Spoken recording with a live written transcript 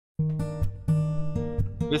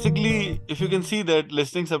Basically, if you can see that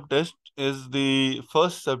listening subtest is the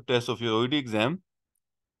first subtest of your OET exam,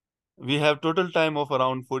 we have total time of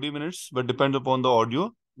around 40 minutes, but depends upon the audio.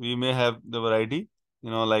 We may have the variety,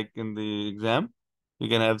 like in the exam, we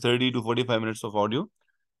can have 30 to 45 minutes of audio.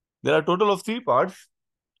 There are total of 3 parts.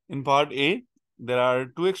 In part A, there are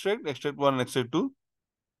 2 extract, extract 1 and extract 2.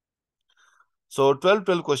 So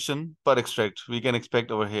 12 question per extract we can expect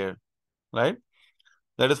over here, right?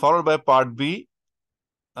 That is followed by part B.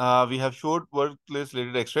 We have short workplace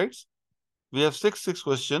related extracts. We have six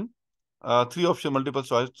question, 3 option multiple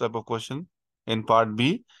choice type of question in part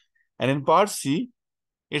B. And in part C,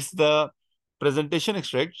 it's the presentation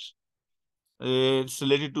extracts. It's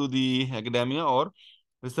related to the academia or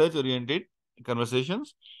research oriented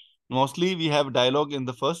conversations. Mostly we have dialogue in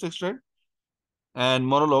the first extract and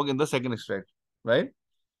monologue in the second extract, right?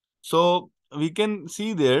 So we can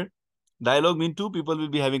see there, dialogue mean two people will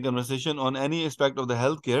be having conversation on any aspect of the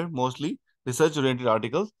healthcare, mostly research oriented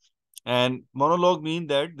articles. And monologue mean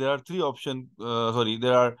that there are 3 options.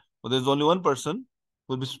 There's only one person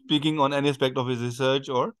who will be speaking on any aspect of his research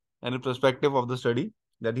or any perspective of the study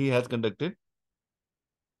that he has conducted.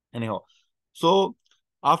 Anyhow, so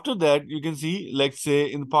after that, you can see, let's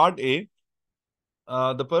say in part A,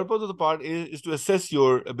 the purpose of the part A is to assess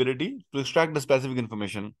your ability to extract the specific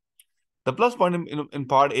information. The plus point in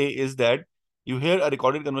part A is that you hear a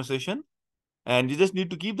recorded conversation and you just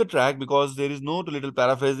need to keep the track because there is no too little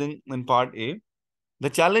paraphrasing in part A.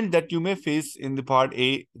 The challenge that you may face in the part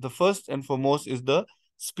A, the first and foremost is the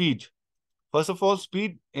speed. First of all,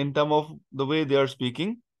 speed in terms of the way they are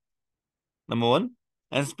speaking, number one,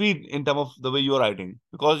 and speed in terms of the way you are writing.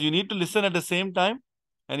 Because you need to listen at the same time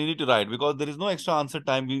and you need to write because there is no extra answer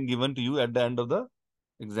time being given to you at the end of the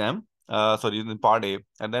exam. In part A.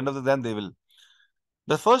 At the end of the exam, they will.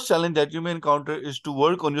 The first challenge that you may encounter is to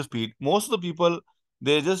work on your speed. Most of the people,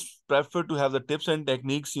 they just prefer to have the tips and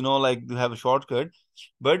techniques, like to have a shortcut.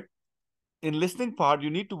 But in listening part, you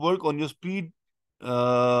need to work on your speed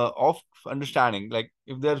of understanding. Like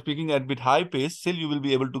if they are speaking at a bit high pace, still you will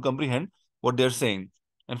be able to comprehend what they're saying.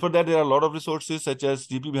 And for that, there are a lot of resources such as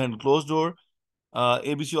GP Behind the Closed Door,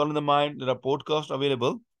 ABC All in the Mind. There are podcasts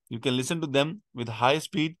available. You can listen to them with high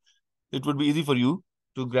speed. It would be easy for you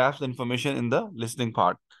to grasp the information in the listening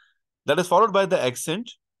part. That is followed by the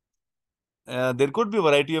accent. There could be a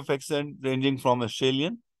variety of accent ranging from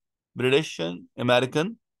Australian, British,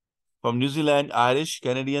 American, from New Zealand, Irish,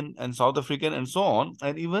 Canadian, and South African, and so on.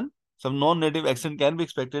 And even some non-native accent can be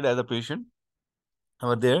expected as a patient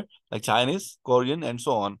over there, like Chinese, Korean, and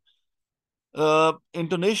so on.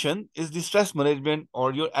 Intonation is the stress management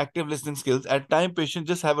or your active listening skills. At time, patients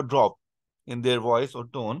just have a drop in their voice or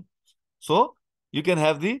tone. So you can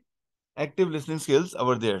have the active listening skills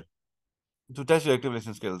over there to test your active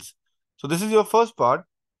listening skills. So this is your first part,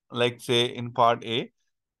 like say in part A,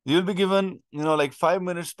 you'll be given, like 5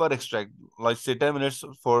 minutes per extract, like say 10 minutes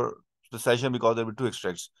for the session because there will be 2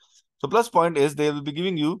 extracts. So plus point is they will be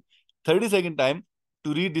giving you 30-second time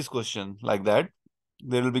to read this question like that.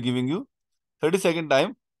 They will be giving you 30-second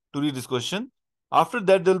time to read this question. After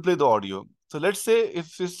that, they'll play the audio. So let's say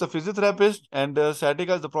if it's a physiotherapist and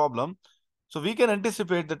sciatica is the problem, so we can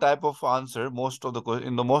anticipate the type of answer most of the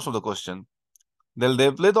question.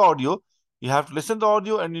 They play the audio. You have to listen to the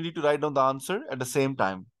audio and you need to write down the answer at the same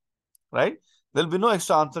time, right? There'll be no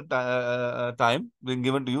extra answer time being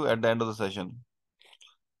given to you at the end of the session.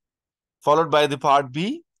 Followed by the part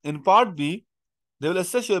B. In part B, they will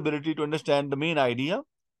assess your ability to understand the main idea,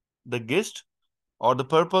 the gist, or the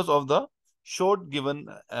purpose of the short given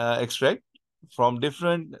extract from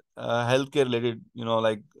different healthcare related,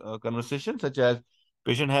 conversations such as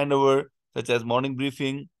patient handover, such as morning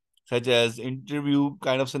briefing, such as interview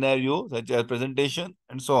kind of scenario, such as presentation,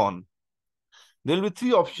 and so on. There will be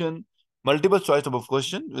 3 option, multiple choice type of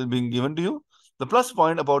question will be given to you. The plus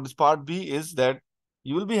point about this part B is that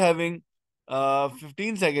you will be having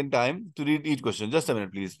 15-second time to read each question. Just a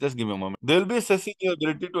minute, please. Just give me a moment. They will be assessing your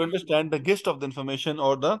ability to understand the gist of the information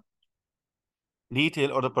or the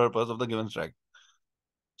detail or the purpose of the given track.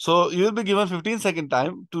 So you will be given 15-second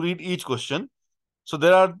time to read each question. So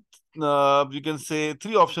there are, you can say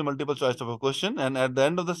 3 option multiple choice type of question. And at the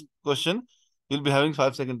end of the question, you'll be having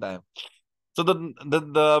 5-second time. So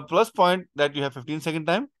the plus point that you have 15-second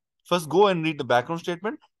time, first go and read the background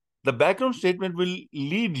statement. The background statement will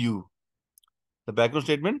lead you. The background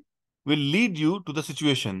statement will lead you to the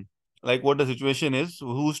situation, like what the situation is,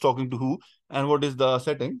 who's talking to who, and what is the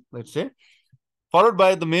setting, let's say. Followed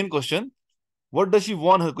by the main question, what does she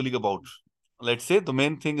warn her colleague about? Let's say the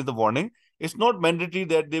main thing is the warning. It's not mandatory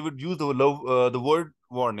that they would use the word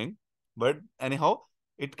warning, but anyhow,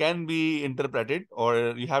 it can be interpreted,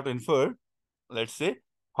 or you have to infer, let's say,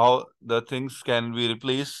 how the things can be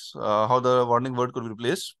replaced, how the warning word could be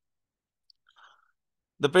replaced.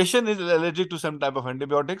 The patient is allergic to some type of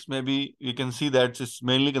antibiotics. Maybe you can see that it's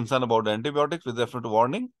mainly concerned about the antibiotics with reference to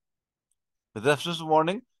warning,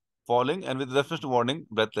 falling, and with reference to warning,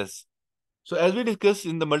 breathless. So as we discussed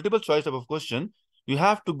in the multiple choice type of question, you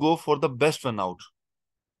have to go for the best one out.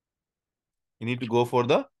 You need to go for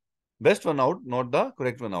the best one out, not the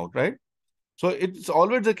correct one out, right? So it's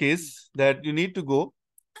always the case that you need to go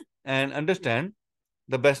and understand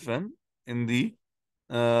the best one in the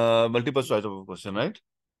multiple choice of a question, right?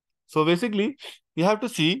 So basically, you have to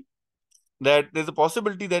see that there's a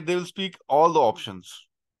possibility that they will speak all the options.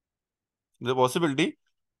 There's a possibility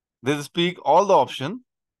they will speak all the option,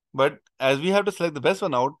 but as we have to select the best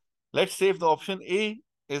one out, let's say if the option A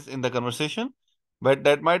is in the conversation, but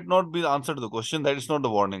that might not be the answer to the question, that is not the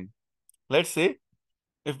warning. Let's say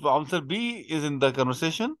if the answer B is in the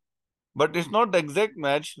conversation, but it's not the exact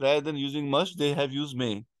match, rather than using must, they have used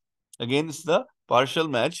may. Again, it's the partial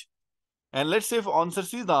match. And let's say if answer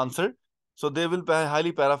C is the answer, so they will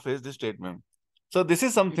highly paraphrase this statement. So this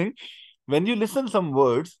is something, when you listen some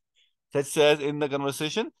words, such as in the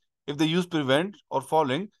conversation, if they use prevent or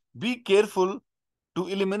falling, be careful to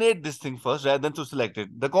eliminate this thing first rather than to select it.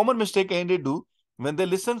 The common mistake candidate do when they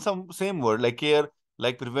listen some same word like care,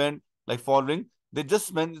 like prevent, like following, they just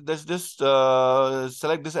select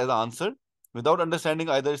this as an answer without understanding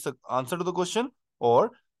either it's the answer to the question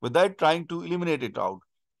or without trying to eliminate it out.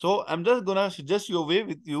 So I'm just gonna suggest you a way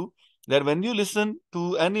with you that when you listen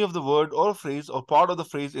to any of the word or phrase or part of the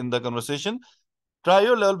phrase in the conversation, try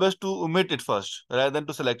your level best to omit it first rather than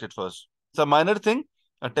to select it first. It's a minor thing,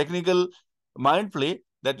 a technical mind play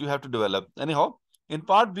that you have to develop. Anyhow, in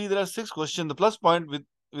part B, there are 6 questions. The plus point with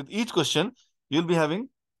each question, you'll be having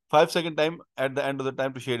 5-second time at the end of the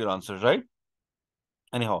time to share your answers, right?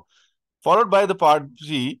 Anyhow, followed by the part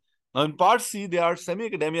C. Now, in part C, there are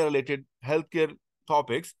semi-academia related healthcare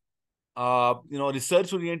topics,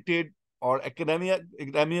 research oriented or academia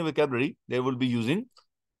vocabulary they will be using.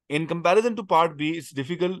 In comparison to part B, it's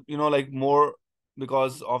difficult, like more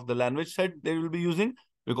because of the language set they will be using,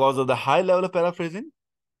 because of the high level of paraphrasing.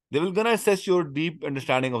 They will gonna assess your deep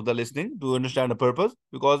understanding of the listening to understand the purpose,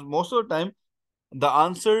 because most of the time the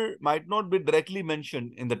answer might not be directly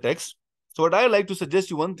mentioned in the text. So what I like to suggest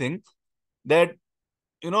you one thing, that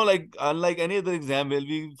like unlike any other exam where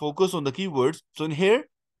we focus on the keywords, so in here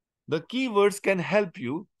the keywords can help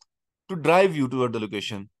you to drive you toward the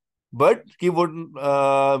location, but keyword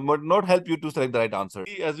would not help you to select the right answer.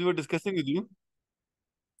 As we were discussing with you,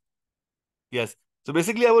 yes. So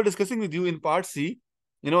basically, I was discussing with you in part C.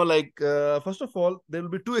 First of all, there will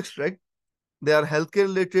be 2 extract. They are healthcare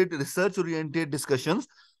related, research oriented discussions.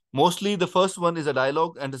 Mostly, the first one is a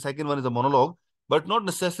dialogue, and the second one is a monologue. But not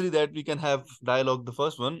necessary that we can have dialogue. The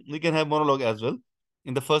first one, we can have monologue as well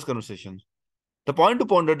in the first conversation. The point to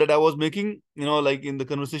ponder that I was making, like in the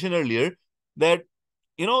conversation earlier, that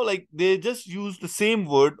like they just use the same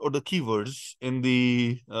word or the keywords in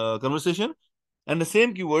the conversation, and the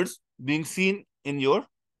same keywords being seen in your,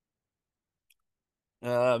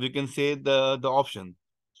 we can say the option.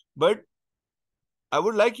 But I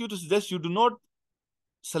would like you to suggest you do not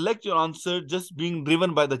select your answer just being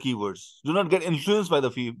driven by the keywords. Do not get influenced by the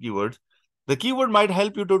keywords. The keyword might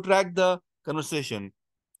help you to track the conversation,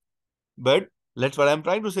 but that's what I'm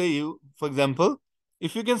trying to say you. For example,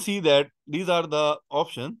 if you can see that these are the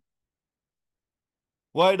options.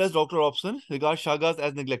 Why does Dr. Robson regard Chagas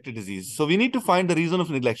as neglected disease? So we need to find the reason of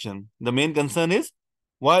neglection. The main concern is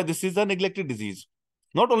why this is a neglected disease.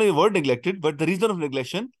 Not only the word neglected, but the reason of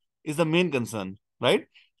neglection is the main concern, right?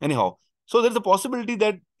 Anyhow, so there's a possibility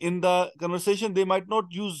that in the conversation, they might not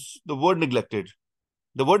use the word neglected.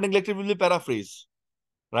 The word neglected will be paraphrased,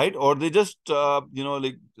 right? Or they just,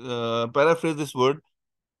 paraphrase this word,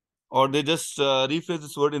 or they just rephrase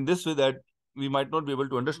this word in this way that we might not be able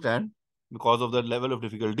to understand because of the level of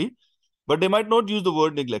difficulty. But they might not use the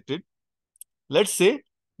word neglected. Let's say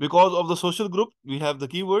because of the social group, we have the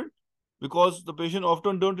keyword. Because the patient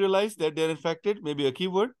often don't realize that they're infected, maybe a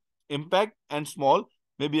keyword. Impact and small,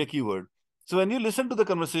 maybe a keyword. So when you listen to the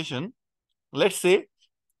conversation, let's say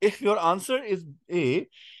if your answer is A,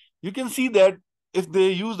 you can see that if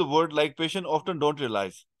they use the word like patient often don't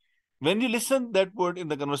realize. When you listen that word in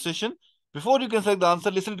the conversation, before you can select the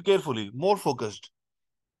answer, listen it carefully, more focused.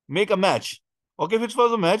 Make a match. Okay, if it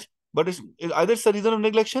was a match, but either it's a reason of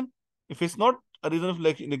neglection. If it's not a reason of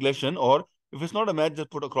neglection, or if it's not a match, just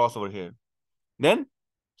put a cross over here. Then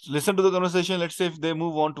listen to the conversation. Let's say if they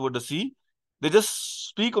move on toward the C, they just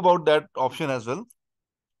speak about that option as well.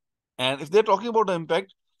 And if they're talking about the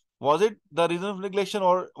impact, was it the reason of neglection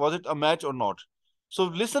or was it a match or not? So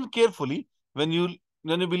listen carefully when you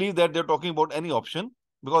believe that they're talking about any option,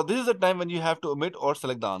 because this is the time when you have to omit or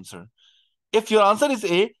select the answer. If your answer is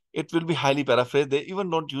A, it will be highly paraphrased. They even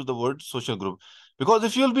don't use the word social group. Because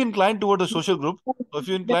if you'll be inclined toward the social group, or if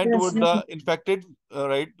you're inclined toward the infected,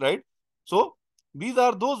 right? So these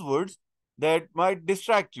are those words that might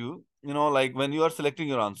distract you, like when you are selecting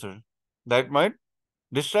your answer. That might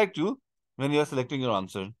distract you when you are selecting your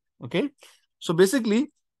answer. Okay. So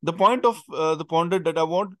basically, the point of the ponder that I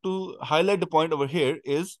want to highlight the point over here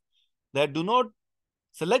is that do not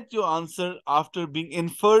select your answer after being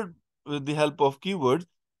inferred with the help of keywords.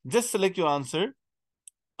 Just select your answer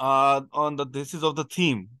on the basis of the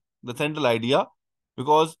theme, the central idea,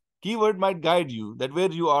 because keyword might guide you that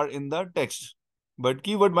where you are in the text. But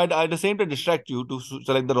keyword might at the same time distract you to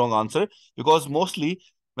select the wrong answer, because mostly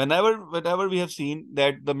whenever we have seen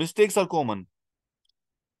that the mistakes are common.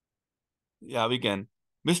 Yeah, we can.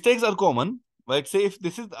 Mistakes are common. Like say if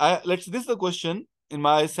this is this is the question in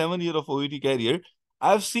my 7 year of OET career.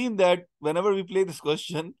 I've seen that whenever we play this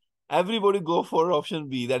question, everybody go for option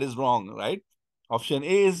B. That is wrong, right? Option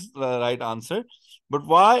A is the right answer. But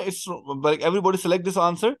why it's like everybody select this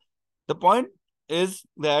answer? The point is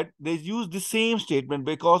that they use the same statement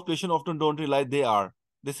because patients often don't realize they are.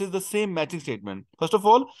 This is the same matching statement. First of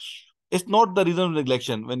all, it's not the reason of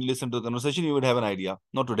neglection. When you listen to the conversation, you would have an idea.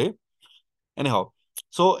 Not today. Anyhow,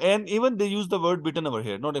 so and even they use the word bitten over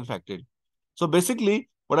here, not infected. So basically,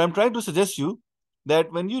 what I'm trying to suggest you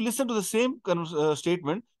that when you listen to the same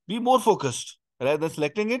statement, be more focused rather than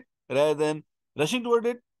selecting it, rather than rushing toward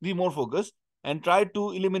it. Be more focused and try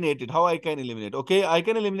to eliminate it. How I can eliminate? Okay, I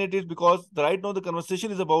can eliminate it because right now the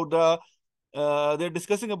conversation is about the they're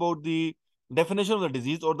discussing about the definition of the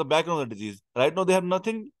disease or the background of the disease. Right now they have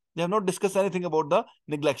nothing. They have not discussed anything about the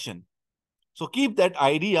neglection. So keep that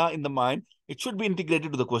idea in the mind. It should be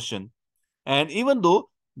integrated to the question. And even though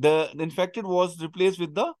the infected was replaced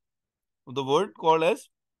with the word called as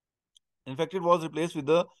infected was replaced with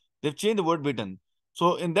they've changed the word bitten.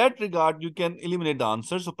 So in that regard, you can eliminate the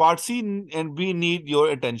answer. So part C and B need your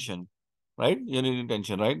attention, right? You need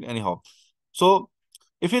attention, right? Anyhow. So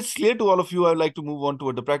if it's clear to all of you, I would like to move on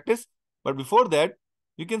toward the practice. But before that,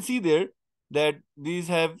 you can see there that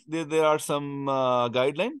there are some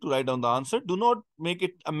guideline to write down the answer. Do not make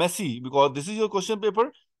it a messy because this is your question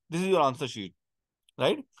paper. This is your answer sheet,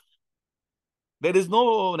 right? There is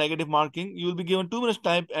no negative marking. You will be given 2 minutes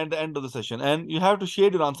time at the end of the session, and you have to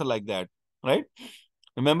shade your answer like that, right?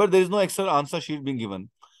 Remember, there is no extra answer sheet being given.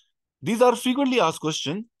 These are frequently asked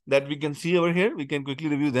questions that we can see over here. We can quickly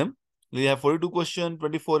review them. We have 42 questions,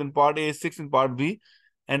 24 in part A, 6 in part B,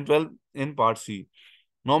 and 12 in part C.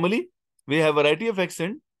 Normally, we have a variety of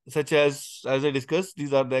accent, such as I discussed,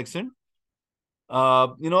 these are the accent.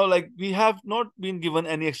 Like we have not been given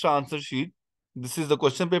any extra answer sheet. This is the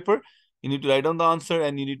question paper. You need to write down the answer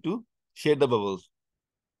and you need to shade the bubbles.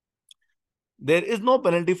 There is no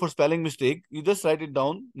penalty for spelling mistake. You just write it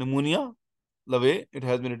down, pneumonia, the way it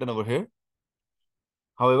has been written over here.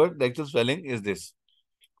 However, the actual spelling is this.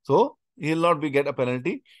 So, you will not be get a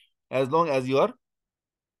penalty as long as you are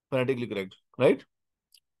phonetically correct, right?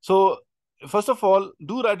 So, first of all,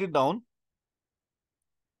 do write it down.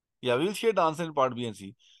 Yeah, we will share the answer in part B and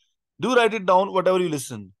C. Do write it down, whatever you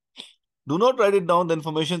listen. Do not write it down, the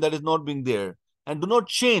information that is not being there. And do not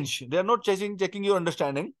change. They are not checking your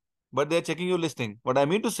understanding, but they are checking your listening. What I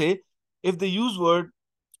mean to say, if they use word,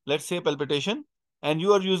 let's say palpitation, and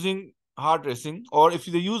you are using heart racing, or if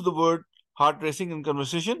they use the word heart racing in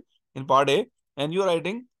conversation in part A, and you are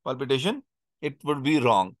writing palpitation, it would be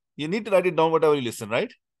wrong. You need to write it down whatever you listen,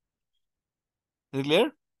 right? Is it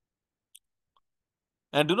clear?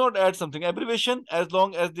 And do not add something. Abbreviation, as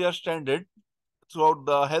long as they are standard throughout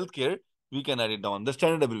the healthcare, we can add it down. The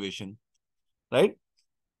standard abbreviation, right?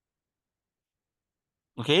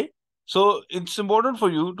 Okay. So it's important for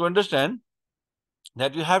you to understand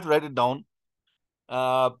that you have to write it down,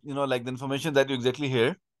 like the information that you exactly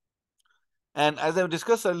hear. And as I've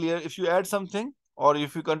discussed earlier, if you add something or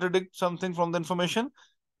if you contradict something from the information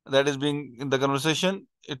that is being in the conversation,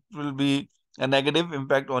 it will be a negative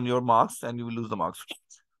impact on your marks and you will lose the marks.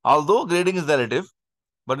 Although grading is relative,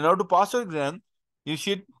 but in order to pass your exam, you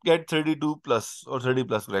should get 32 plus or 30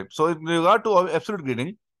 plus, correct? So in regard to absolute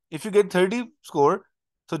grading, if you get 30 score,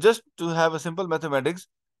 so just to have a simple mathematics,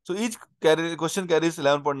 so each question carries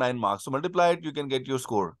 11.9 marks. So multiply it, you can get your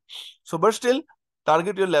score. So but still,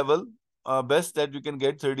 target your level best that you can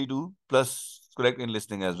get 32 plus correct in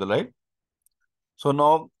listening as well, right? So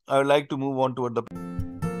now I would like to move on toward the